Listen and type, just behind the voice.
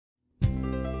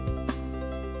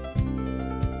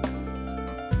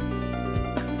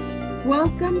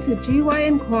Welcome to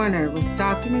GYN Corner with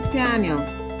Dr. McDaniel,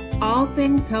 all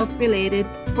things health related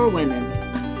for women.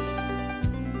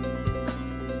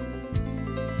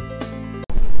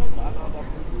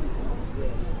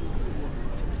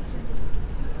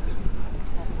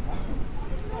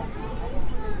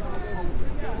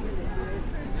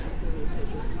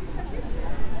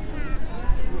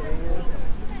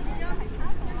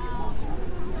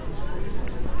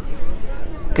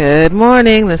 Good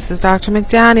morning, this is Dr.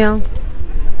 McDaniel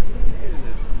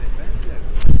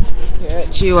here at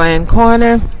GYN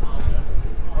Corner.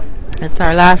 It's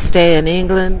our last day in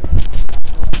England.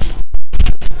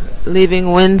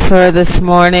 Leaving Windsor this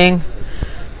morning,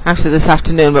 actually this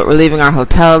afternoon, but we're leaving our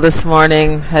hotel this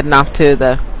morning, heading off to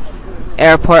the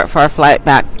airport for our flight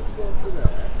back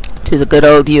to the good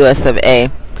old US of A.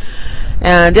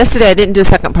 And yesterday I didn't do a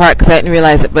second part because I didn't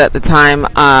realize it, but at the time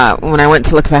when I went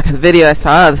to look back at the video, I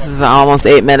saw, this is almost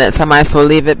 8 minutes. I might as well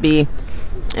leave it be,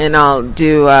 and I'll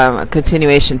do a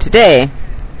continuation today.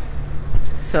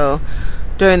 So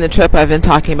during the trip I've been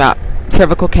talking about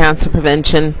cervical cancer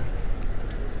prevention,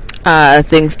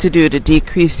 things to do to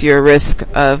decrease your risk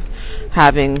of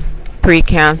having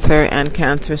pre-cancer and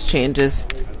cancerous changes.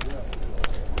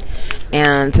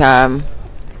 And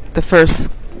the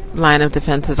first line of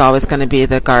defense is always going to be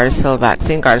the Gardasil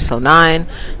vaccine, Gardasil 9,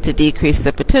 to decrease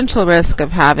the potential risk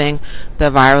of having the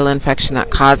viral infection that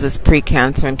causes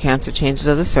precancer and cancer changes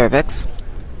of the cervix.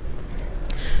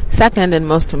 Second and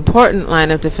most important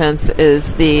line of defense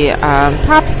is the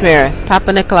pap smear,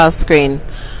 Papa Nicolau screen.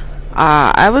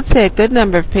 I would say a good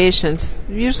number of patients,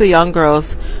 usually young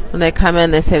girls, when they come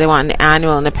in, they say they want an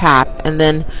annual and a pap, and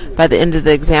then by the end of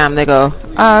the exam they go,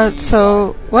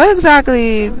 so what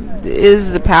exactly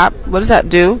is the pap? What does that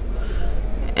do?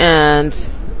 And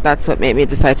that's what made me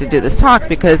decide to do this talk,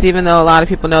 because even though a lot of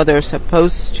people know they're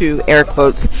supposed to, air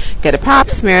quotes, get a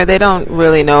pap smear, they don't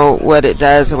really know what it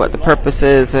does or what the purpose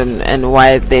is and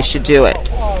why they should do it.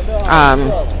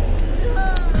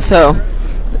 So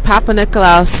Papa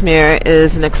Nicolau smear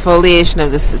is an exfoliation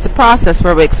of this. It's a process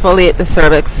where we exfoliate the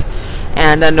cervix,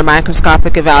 and under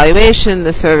microscopic evaluation,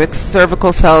 the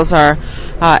cervical cells are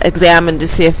examined to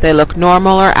see if they look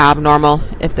normal or abnormal.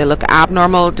 If they look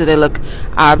abnormal, do they look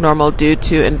abnormal due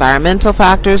to environmental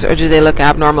factors, or do they look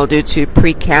abnormal due to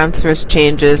precancerous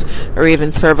changes or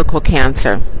even cervical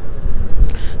cancer?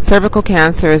 Cervical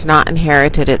cancer is not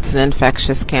inherited, it's an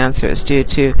infectious cancer. It's due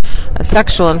to a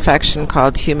sexual infection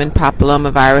called human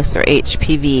papillomavirus, or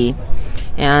HPV.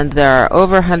 And there are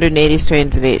over 180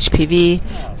 strains of HPV.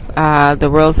 The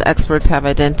world's experts have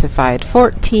identified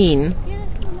 14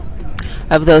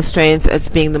 of those strains as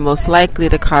being the most likely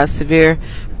to cause severe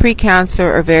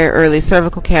precancer or very early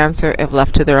cervical cancer if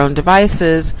left to their own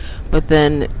devices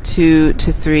within 2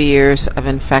 to 3 years of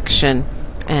infection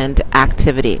and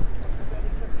activity.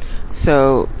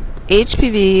 So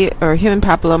HPV, or human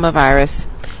papillomavirus,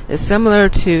 is similar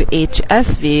to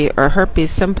HSV, or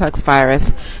herpes simplex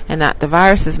virus, in that the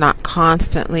virus is not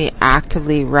constantly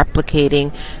actively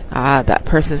replicating. That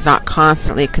person is not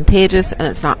constantly contagious, and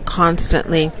it's not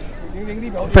constantly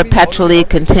perpetually,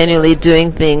 continually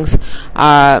doing things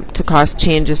to cause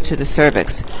changes to the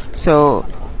cervix. So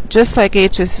just like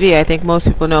HSV, I think most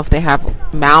people know if they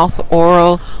have mouth,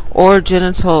 oral, or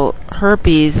genital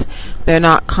herpes, they're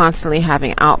not constantly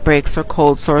having outbreaks or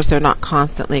cold sores. They're not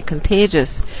constantly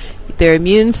contagious. Their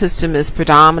immune system is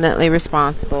predominantly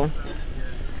responsible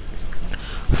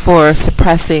for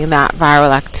suppressing that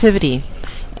viral activity.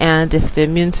 And if the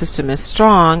immune system is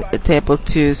strong, it's able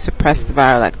to suppress the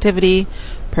viral activity,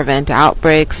 prevent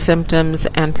outbreaks, symptoms,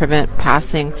 and prevent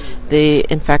passing the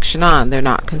infection on. They're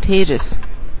not contagious.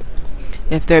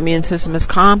 If their immune system is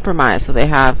compromised, so they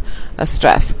have a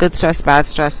stress, good stress, bad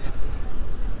stress,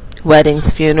 weddings,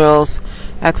 funerals,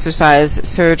 exercise,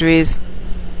 surgeries,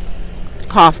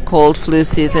 cough, cold, flu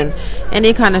season,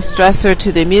 any kind of stressor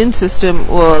to the immune system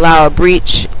will allow a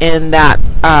breach in that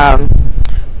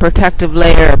protective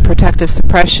layer, protective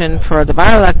suppression for the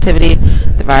viral activity.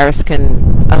 The virus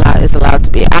is allowed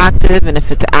to be active, and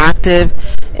if it's active,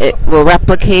 it will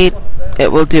replicate.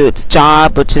 It will do its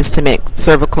job, which is to make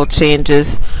cervical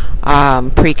changes,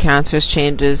 precancerous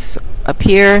changes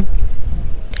appear,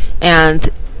 and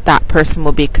that person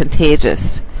will be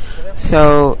contagious.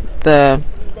 So the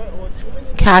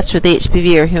catch with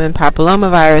HPV, or human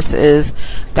papillomavirus, is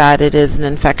that it is an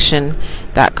infection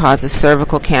that causes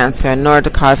cervical cancer. And in order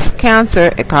to cause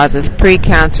cancer, it causes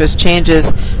precancerous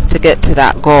changes to get to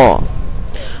that goal.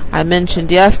 I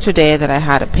mentioned yesterday that I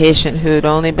had a patient who had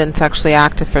only been sexually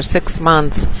active for 6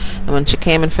 months, and when she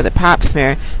came in for the pap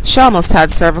smear, she almost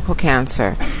had cervical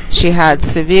cancer. She had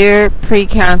severe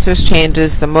precancerous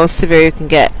changes, the most severe you can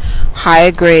get,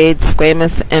 high-grade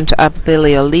squamous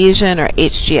intraepithelial lesion, or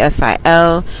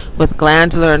HGSIL, with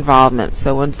glandular involvement.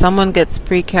 So when someone gets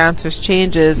precancerous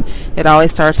changes, it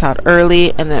always starts out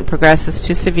early and then it progresses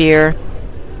to severe.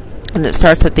 And it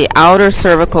starts at the outer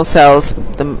cervical cells,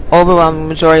 the overwhelming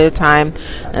majority of the time,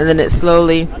 and then it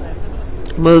slowly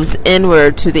moves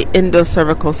inward to the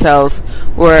endocervical cells,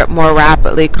 where it more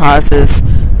rapidly causes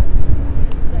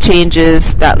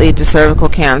changes that lead to cervical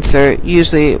cancer,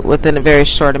 usually within a very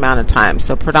short amount of time,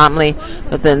 so predominantly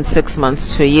within 6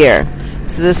 months to a year.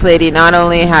 So this lady not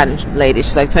only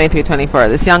she's like 23, 24,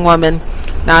 this young woman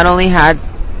not only had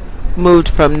moved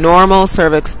from normal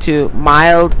cervix to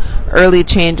mild early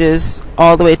changes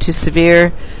all the way to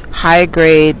severe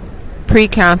high-grade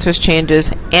precancerous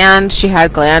changes, and she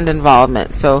had gland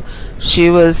involvement. So she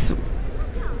was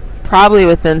probably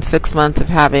within 6 months of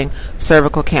having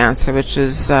cervical cancer, which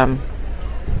is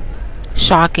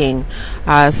shocking.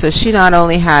 So she not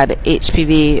only had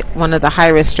HPV, one of the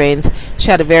high-risk strains,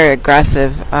 she had a very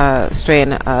aggressive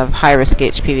strain of high-risk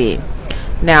HPV.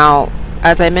 Now,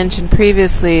 as I mentioned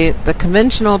previously, the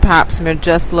conventional pap smear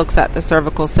just looks at the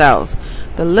cervical cells.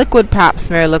 The liquid pap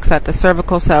smear looks at the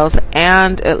cervical cells,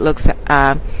 and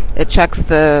it checks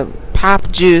the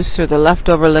pap juice, or the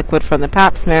leftover liquid from the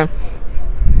pap smear.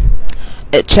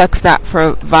 It checks that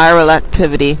for viral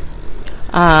activity,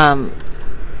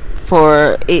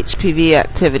 for HPV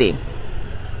activity.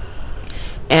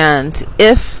 And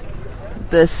if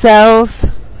the cells,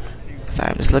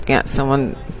 sorry, I'm just looking at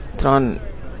someone playing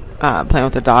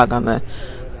with a dog on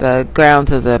the grounds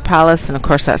of the palace, and of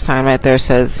course that sign right there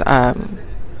says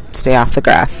stay off the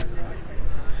grass.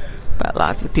 But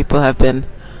lots of people have been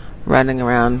running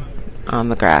around on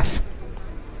the grass.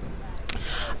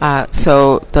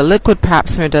 So the liquid pap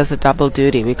smear does a double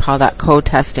duty. We call that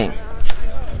co-testing.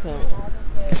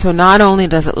 So not only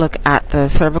does it look at the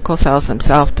cervical cells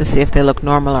themselves to see if they look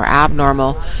normal or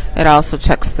abnormal, it also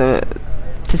checks to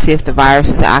see if the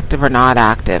virus is active or not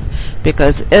active.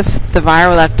 Because if the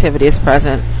viral activity is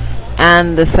present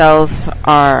and the cells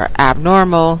are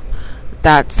abnormal,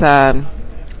 that's a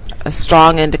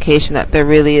strong indication that there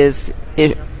really is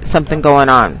something going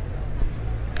on.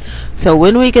 So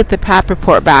when we get the PAP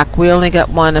report back, we only get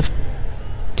one of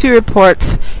two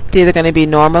reports. It's either going to be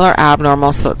normal or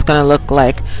abnormal, so it's going to look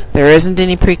like there isn't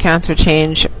any precancer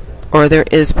change or there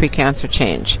is precancer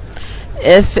change.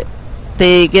 If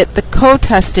they get the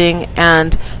co-testing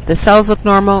and the cells look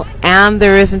normal and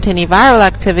there isn't any viral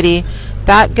activity,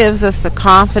 that gives us the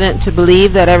confidence to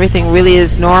believe that everything really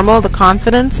is normal, the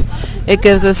confidence. It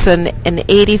gives us an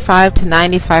 85 to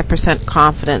 95%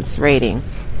 confidence rating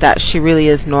that she really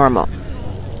is normal.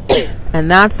 And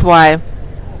that's why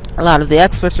a lot of the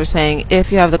experts are saying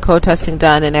if you have the co-testing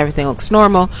done and everything looks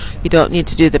normal, you don't need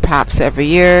to do the PAPs every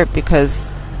year, because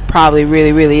probably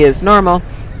really is normal.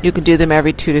 You can do them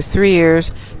every 2 to 3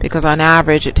 years, because on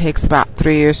average it takes about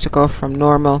 3 years to go from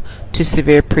normal to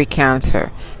severe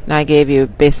precancer. And I gave you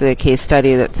basically a case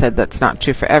study that said that's not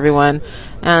true for everyone.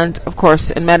 And of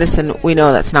course in medicine we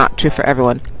know that's not true for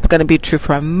everyone. It's going to be true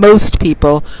for most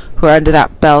people who are under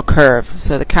that bell curve.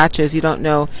 So the catch is you don't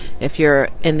know if you're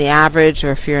in the average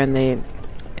or if you're in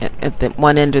at the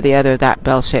one end or the other of that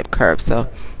bell-shaped curve. So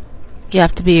you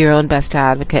have to be your own best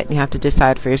advocate, and you have to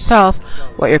decide for yourself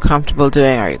what you're comfortable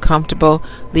doing. Are you comfortable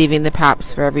leaving the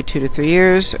PAPs for every 2 to 3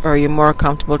 years, or are you more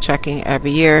comfortable checking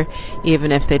every year,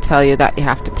 even if they tell you that you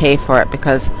have to pay for it?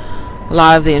 Because a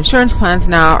lot of the insurance plans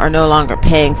now are no longer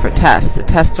paying for tests. The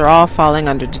tests are all falling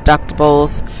under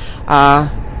deductibles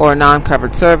or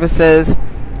non-covered services.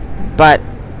 But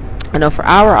I know for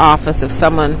our office, if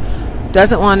someone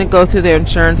doesn't want to go through their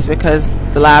insurance because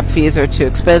the lab fees are too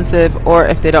expensive, or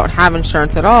if they don't have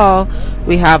insurance at all,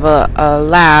 we have a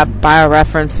lab,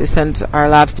 BioReference. We send our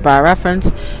labs to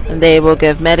BioReference, and they will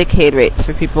give Medicaid rates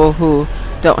for people who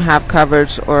don't have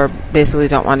coverage or basically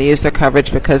don't want to use their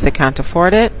coverage because they can't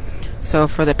afford it. So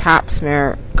for the pap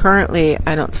smear, currently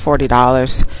I know it's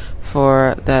 $40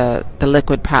 for the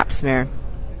liquid pap smear,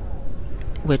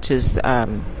 which is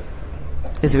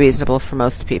reasonable for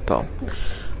most people.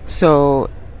 So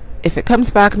if it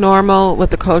comes back normal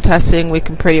with the co-testing, we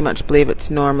can pretty much believe it's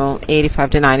normal 85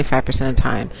 to 95% of the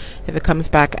time. If it comes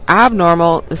back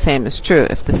abnormal, the same is true.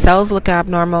 If the cells look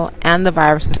abnormal and the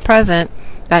virus is present,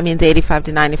 that means 85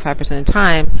 to 95% of the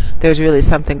time there's really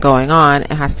something going on.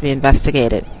 It has to be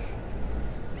investigated.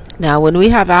 Now, when we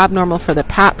have abnormal for the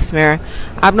pap smear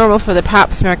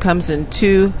comes in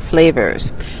 2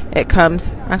 flavors. It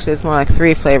comes, actually it's more like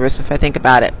 3 flavors if I think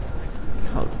about it.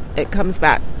 It comes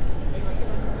back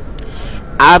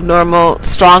abnormal,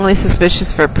 strongly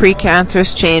suspicious for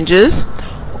precancerous changes,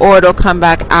 or it'll come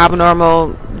back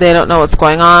abnormal. They don't know what's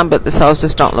going on, but the cells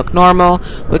just don't look normal.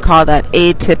 We call that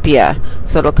atypia.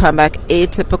 So it'll come back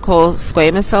atypical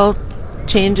squamous cell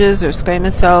changes or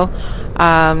squamous cell,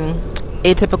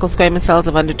 atypical squamous cells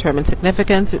of undetermined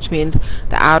significance, which means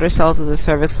the outer cells of the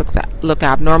cervix look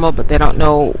abnormal, but they don't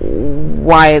know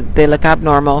why they look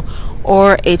abnormal,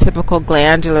 or atypical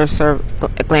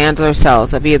glandular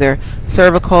cells of either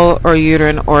cervical or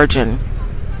uterine origin.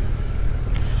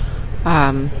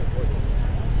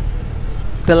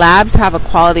 The labs have a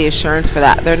quality assurance for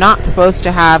that. They're not supposed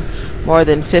to have more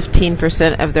than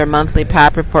 15% of their monthly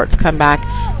PAP reports come back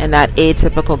in that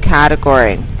atypical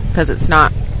category, because it's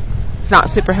not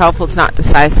super helpful, it's not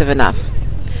decisive enough.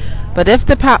 But if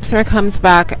the pap smear comes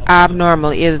back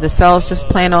abnormal, either the cells just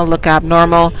plain old look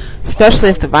abnormal, especially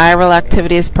if the viral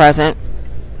activity is present,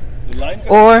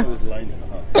 or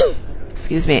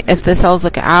excuse me, if the cells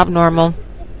look abnormal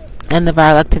and the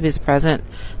viral activity is present,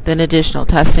 then additional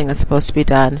testing is supposed to be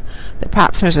done. The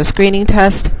pap smear is a screening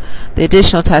test. The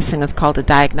additional testing is called a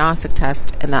diagnostic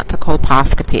test, and that's a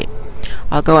colposcopy.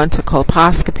 I'll go into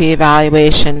colposcopy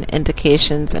evaluation,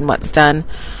 indications, and what's done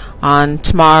on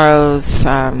tomorrow's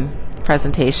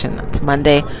presentation. That's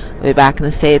Monday. I'll be back in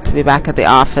the States. I'll be back at the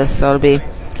office, so it'll be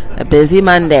a busy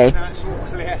Monday.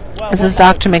 This is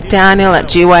Dr. McDaniel at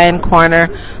GYN Corner.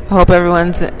 I hope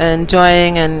everyone's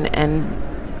enjoying and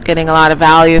getting a lot of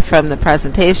value from the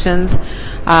presentations.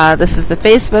 This is the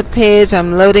Facebook page.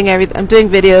 I'm doing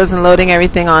videos and loading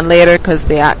everything on later because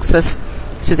the access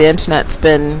to the internet's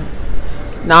been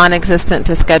non-existent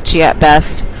to sketchy at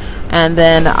best. And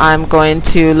then I'm going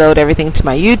to load everything to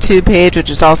my YouTube page, which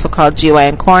is also called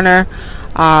GYN Corner,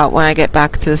 when I get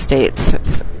back to the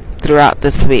States throughout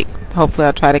this week. Hopefully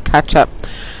I'll try to catch up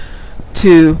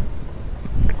to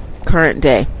current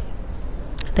day.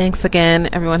 Thanks again.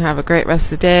 Everyone have a great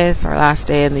rest of the day. It's our last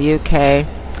day in the UK.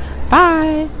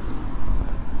 Bye.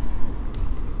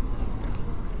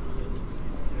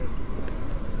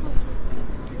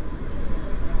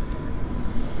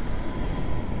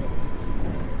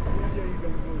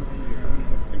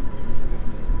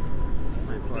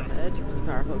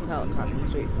 Our hotel across the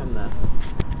street from the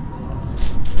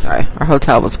our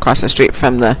hotel was across the street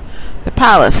from the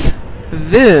palace.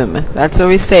 Voom. That's where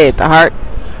we stay, at the Hart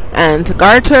and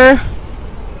Garter.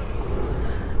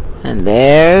 And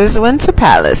there's Windsor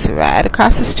Palace right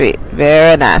across the street.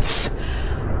 Very nice.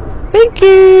 Thank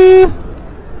you.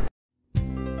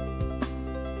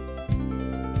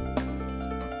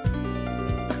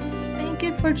 Thank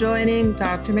you for joining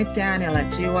Dr. McDaniel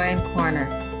at GYN Corner.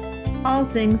 All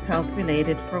things health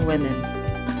related for women.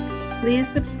 Please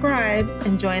subscribe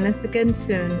and join us again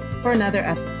soon for another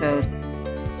episode.